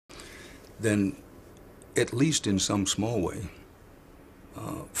then at least in some small way,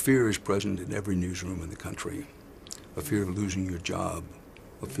 fear is present in every newsroom in the country. A fear of losing your job,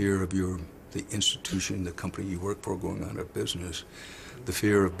 a fear of the institution, the company you work for going out of business, the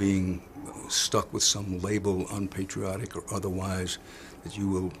fear of being stuck with some label, unpatriotic or otherwise, that you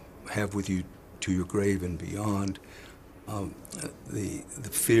will have with you to your grave and beyond. The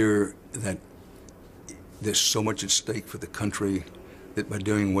fear that there's so much at stake for the country that by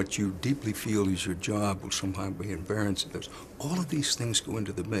doing what you deeply feel is your job will somehow be embarrassed. All of these things go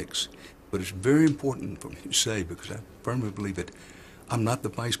into the mix. But it's very important for me to say, because I firmly believe it, I'm not the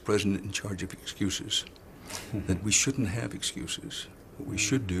vice president in charge of excuses, that we shouldn't have excuses. What we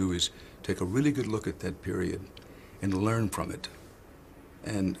should do is take a really good look at that period and learn from it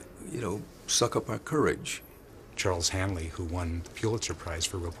and, you know, suck up our courage. Charles Hanley, who won the Pulitzer Prize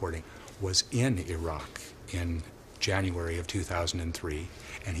for reporting, was in Iraq in January of 2003,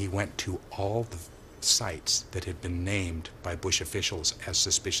 and he went to all the sites that had been named by Bush officials as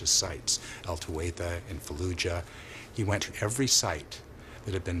suspicious sites, El Tuwaitha and Fallujah. He went to every site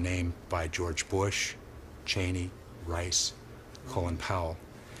that had been named by George Bush, Cheney, Rice, Colin Powell,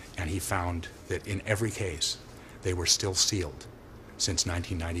 and he found that in every case they were still sealed since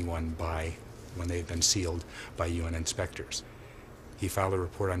 1991 when they had been sealed by UN inspectors. He filed a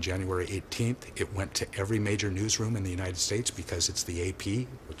report on January 18th. It went to every major newsroom in the United States because it's the AP,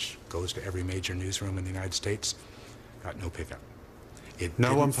 which goes to every major newsroom in the United States. Got no pickup.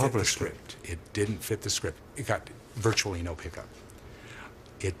 No one published it. It didn't fit the script. It got virtually no pickup.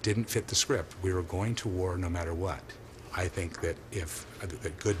 It didn't fit the script. We were going to war no matter what. I think that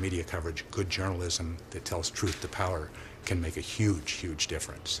that good media coverage, good journalism that tells truth to power can make a huge, huge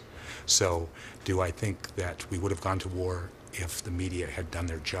difference. So do I think that we would have gone to war if the media had done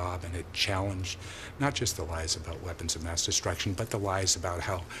their job and had challenged not just the lies about weapons of mass destruction, but the lies about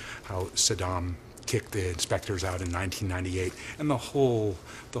how Saddam kicked the inspectors out in 1998 and the whole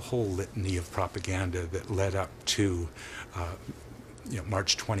litany of propaganda that led up to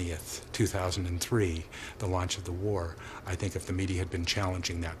March 20th, 2003, the launch of the war. I think if the media had been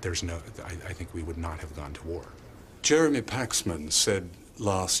challenging that, I think we would not have gone to war. Jeremy Paxman said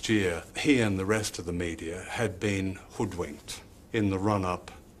last year he and the rest of the media had been hoodwinked in the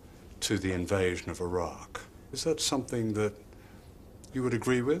run-up to the invasion of Iraq. Is that something that you would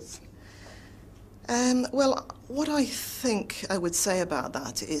agree with? Well, what I think I would say about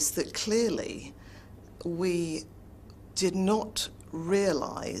that is that clearly we did not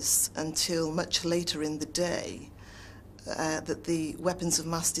realize until much later in the day that the weapons of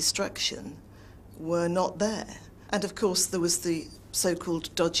mass destruction were not there. And of course there was the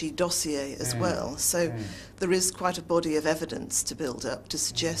so-called dodgy dossier as well. So there is quite a body of evidence to build up to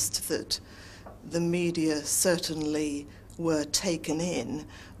suggest that the media certainly were taken in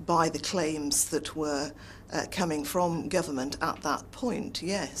by the claims that were coming from government at that point,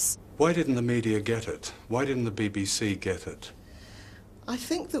 yes. Why didn't the media get it? Why didn't the BBC get it? I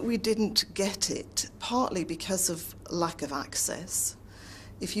think that we didn't get it partly because of lack of access.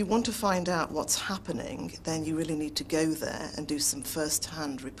 If you want to find out what's happening, then you really need to go there and do some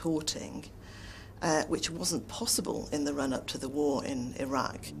first-hand reporting, which wasn't possible in the run-up to the war in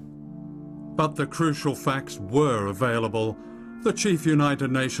Iraq. But the crucial facts were available. The Chief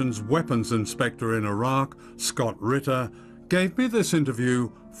United Nations Weapons Inspector in Iraq, Scott Ritter, gave me this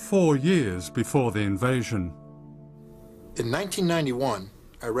interview 4 years before the invasion. In 1991,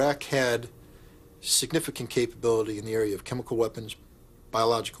 Iraq had significant capability in the area of chemical weapons,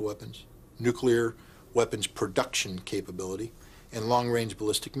 biological weapons, nuclear weapons production capability, and long-range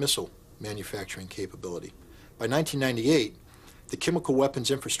ballistic missile manufacturing capability. By 1998, the chemical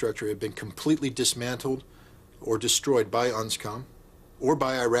weapons infrastructure had been completely dismantled or destroyed by UNSCOM or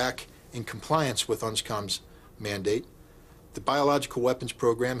by Iraq in compliance with UNSCOM's mandate. The biological weapons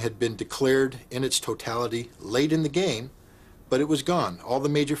program had been declared in its totality late in the game, but it was gone. All the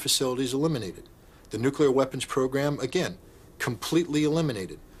major facilities eliminated. The nuclear weapons program, again, completely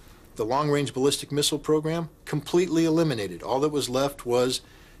eliminated. The long-range ballistic missile program, completely eliminated. All that was left was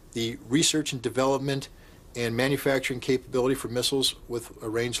the research and development and manufacturing capability for missiles with a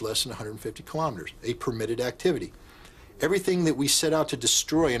range less than 150 kilometers, a permitted activity. Everything that we set out to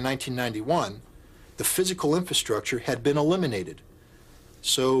destroy in 1991, the physical infrastructure had been eliminated.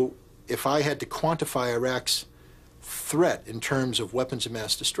 So if I had to quantify Iraq's threat in terms of weapons of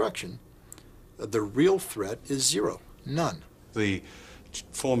mass destruction, the real threat is zero, none. The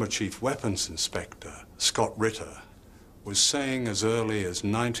former Chief Weapons Inspector, Scott Ritter, was saying as early as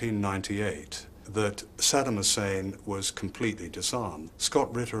 1998 that Saddam Hussein was completely disarmed.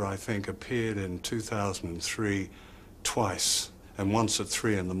 Scott Ritter, I think, appeared in 2003 twice and once at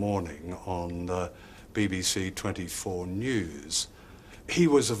 3 in the morning on BBC 24 News. He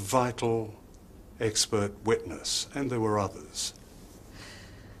was a vital expert witness, and there were others.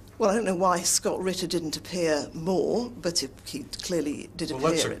 Well, I don't know why Scott Ritter didn't appear more, but he clearly did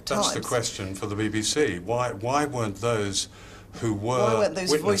appear at times. That's the question for the BBC. Why weren't those who were Why weren't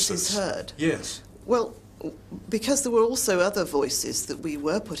those witnesses voices heard? Yes. Well, because there were also other voices that we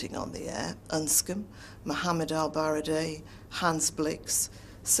were putting on the air, Unscombe, Mohammed Al-Baradei, Hans Blix.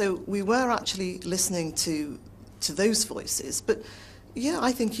 So we were actually listening to those voices. But yeah,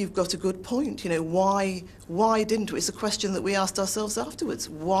 I think you've got a good point. You know, why didn't we? It's a question that we asked ourselves afterwards.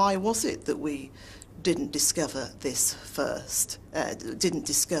 Why was it that we didn't discover this first, didn't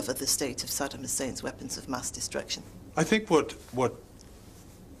discover the state of Saddam Hussein's weapons of mass destruction? I think what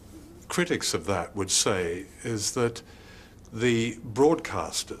critics of that would say is that the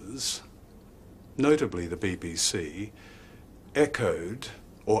broadcasters, notably the BBC, echoed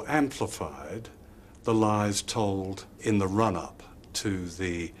or amplified the lies told in the run-up to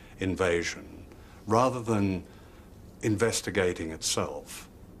the invasion, rather than investigating itself.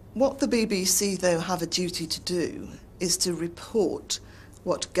 What the BBC, though, have a duty to do is to report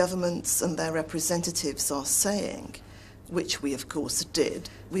what governments and their representatives are saying, which we, of course, did.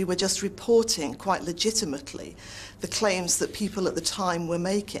 We were just reporting, quite legitimately, the claims that people at the time were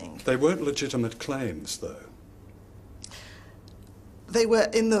making. They weren't legitimate claims, though. They were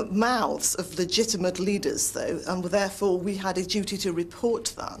in the mouths of legitimate leaders, though, and therefore we had a duty to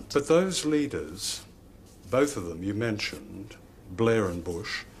report that. But those leaders, both of them you mentioned, Blair and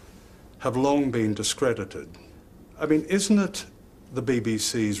Bush, have long been discredited. I mean, isn't it the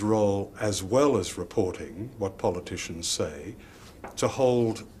BBC's role, as well as reporting what politicians say, to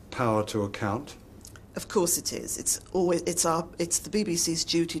hold power to account? Of course it is. It's the BBC's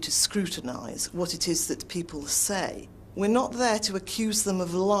duty to scrutinise what it is that people say. We're not there to accuse them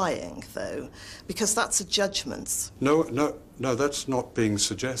of lying, though, because that's a judgment. No, that's not being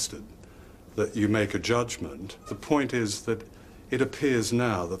suggested, that you make a judgment. The point is that it appears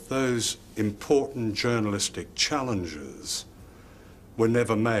now that those important journalistic challenges were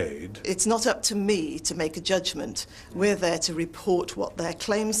never made. It's not up to me to make a judgment. We're there to report what their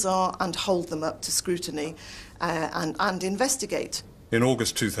claims are and hold them up to scrutiny and investigate. In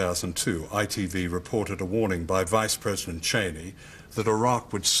August 2002, ITV reported a warning by Vice President Cheney that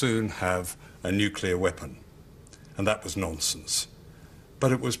Iraq would soon have a nuclear weapon. And that was nonsense.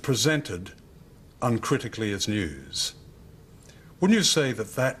 But it was presented uncritically as news. Wouldn't you say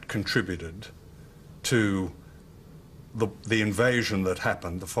that that contributed to the invasion that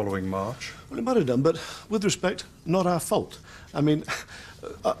happened the following March? Well, it might have done, but with respect, not our fault. I mean,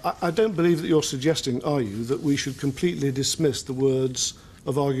 I don't believe that you're suggesting, are you, that we should completely dismiss the words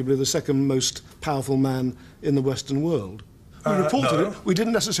of arguably the second most powerful man in the Western world? We reported no. it. We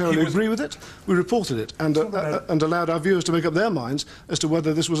didn't necessarily agree with it. We reported it and allowed our viewers to make up their minds as to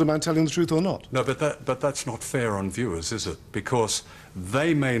whether this was a man telling the truth or not. No, but that's not fair on viewers, is it? Because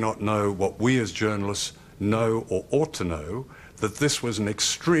they may not know what we as journalists know or ought to know, that this was an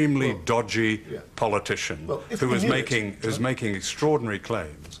extremely dodgy politician who was making extraordinary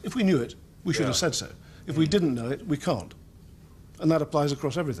claims. If we knew it, we should have said so. If we didn't know it, we can't. And that applies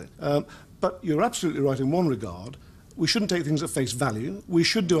across everything. But you're absolutely right in one regard. We shouldn't take things at face value. We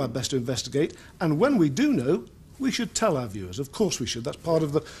should do our best to investigate. And when we do know, we should tell our viewers. Of course we should. That's part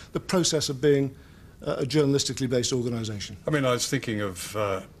of the process of being a journalistically based organisation. I mean, I was thinking of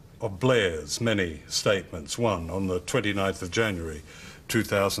Blair's many statements. One, on the 29th of January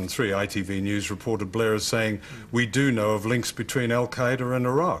 2003, ITV News reported Blair as saying, "We do know of links between Al-Qaeda and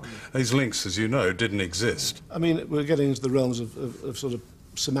Iraq." These links, as you know, didn't exist. I mean, we're getting into the realms of sort of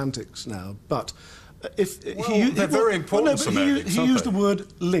semantics now, but if they're very important semantics, he used the word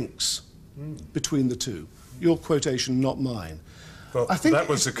links between the two. Your quotation, not mine. Well, I think that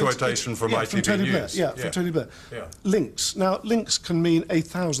was a quotation from ITV News. From Tony Blair. Links. Now, links can mean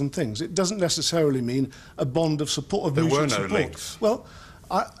 1,000 things. It doesn't necessarily mean a bond of support, of mutual support. There were no links. Well,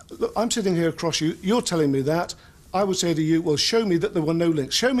 look, I'm sitting here across you. You're telling me that. I would say to you, well, show me that there were no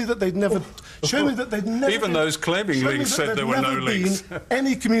links. Show me that they'd never... Show me that they'd never... Even those claiming links said there were no links. Been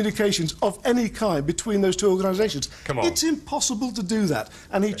any communications of any kind between those two organisations. Come on. It's impossible to do that.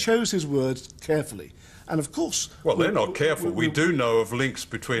 And he chose his words carefully. And of course... Well, they're not careful. We do know of links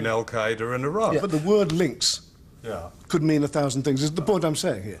between Al-Qaeda and Iraq. Yeah, but the word links could mean 1,000 things, is the point I'm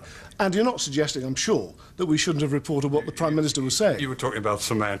saying here. And you're not suggesting, I'm sure, that we shouldn't have reported what the Prime Minister was saying. You were talking about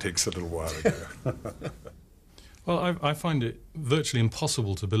semantics a little while ago. Well, I find it virtually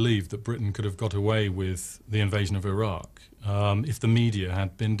impossible to believe that Britain could have got away with the invasion of Iraq if the media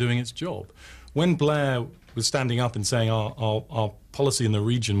had been doing its job. When Blair was standing up and saying our policy in the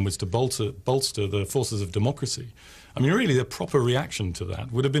region was to bolster the forces of democracy, I mean, really, the proper reaction to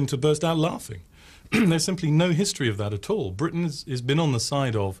that would have been to burst out laughing. There's simply no history of that at all. Britain has been on the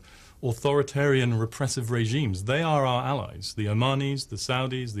side of authoritarian, repressive regimes. They are our allies. The Omanis, the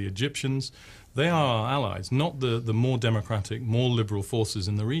Saudis, the Egyptians, they are our allies, not the more democratic, more liberal forces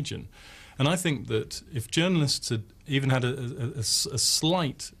in the region. And I think that if journalists had even had a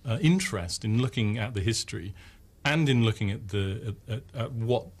slight interest in looking at the history and in looking at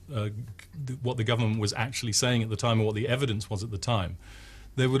what the government was actually saying at the time or what the evidence was at the time,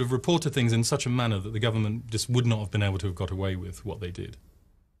 they would have reported things in such a manner that the government just would not have been able to have got away with what they did.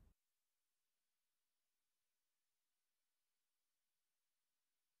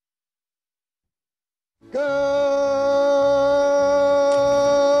 Good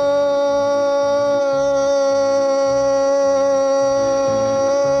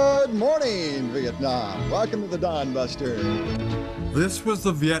morning, Vietnam. Welcome to the Dawn Buster. This was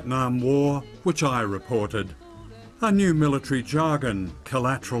the Vietnam War, which I reported. A new military jargon,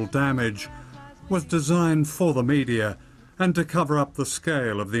 collateral damage, was designed for the media and to cover up the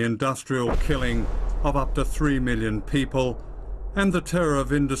scale of the industrial killing of up to 3 million people and the terror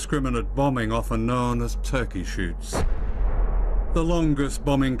of indiscriminate bombing often known as turkey shoots. The longest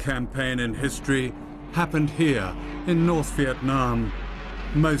bombing campaign in history happened here in North Vietnam,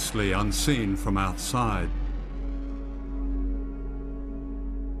 mostly unseen from outside.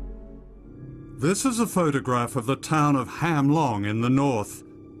 This is a photograph of the town of Ham Long in the north.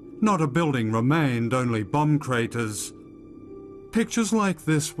 Not a building remained, only bomb craters. Pictures like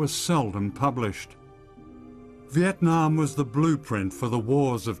this were seldom published. Vietnam was the blueprint for the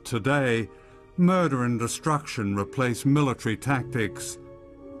wars of today. Murder and destruction replaced military tactics.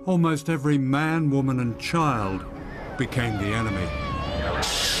 Almost every man, woman and child became the enemy. Now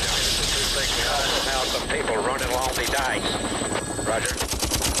some people running along the dikes. Roger.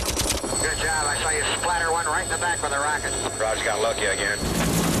 Good job. I saw you splatter one right in the back with a rocket. Roger, got lucky again.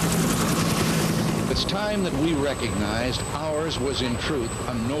 It's time that we recognized ours was in truth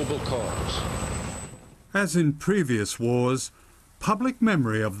a noble cause. As in previous wars, public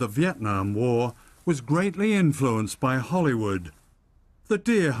memory of the Vietnam War was greatly influenced by Hollywood. The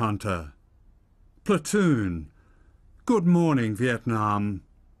Deer Hunter, Platoon, Good Morning Vietnam,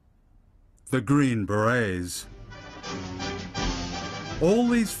 The Green Berets. All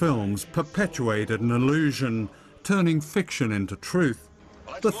these films perpetuated an illusion, turning fiction into truth.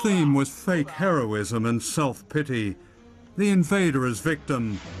 The theme was fake heroism and self-pity, the invader as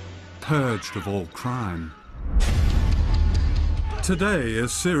victim, purged of all crime. Today, a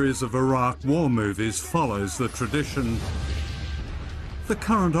series of Iraq war movies follows the tradition. The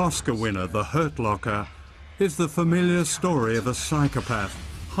current Oscar winner, The Hurt Locker, is the familiar story of a psychopath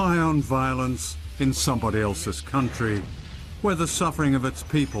high on violence in somebody else's country, where the suffering of its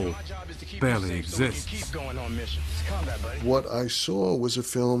people barely exists. What I saw was a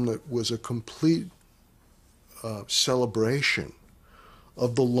film that was a complete celebration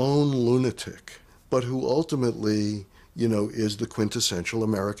of the lone lunatic, but who ultimately, you know, is the quintessential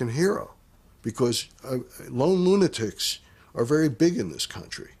American hero. Because lone lunatics are very big in this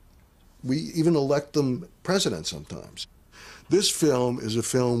country. We even elect them president sometimes. This film is a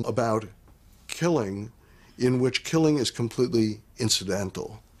film about killing, in which killing is completely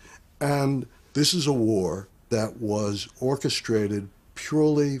incidental. And this is a war that was orchestrated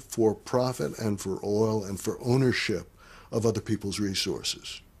purely for profit and for oil and for ownership of other people's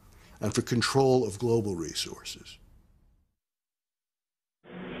resources and for control of global resources.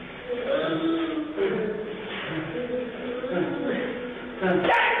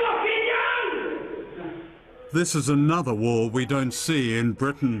 This is another war we don't see in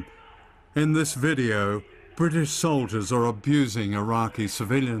Britain. In this video, British soldiers are abusing Iraqi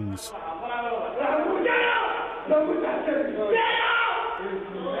civilians.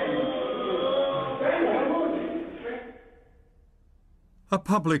 A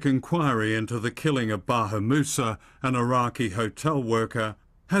public inquiry into the killing of Baha Musa, an Iraqi hotel worker,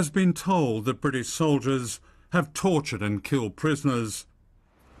 has been told that British soldiers have tortured and killed prisoners.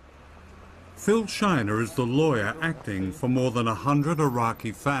 Phil Shiner is the lawyer acting for more than 100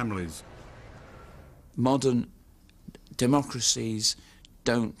 Iraqi families. Modern democracies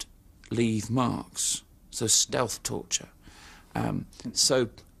don't leave marks, so stealth torture. So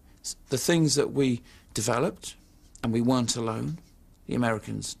the things that we developed, and we weren't alone, the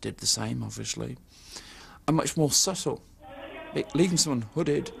Americans did the same, obviously, are much more subtle. Leaving someone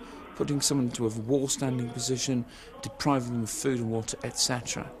hooded, putting someone into a wall-standing position, depriving them of food and water,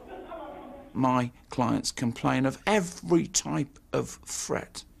 etc. My clients complain of every type of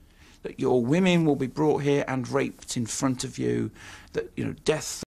threat that your women will be brought here and raped in front of you, that, you know, death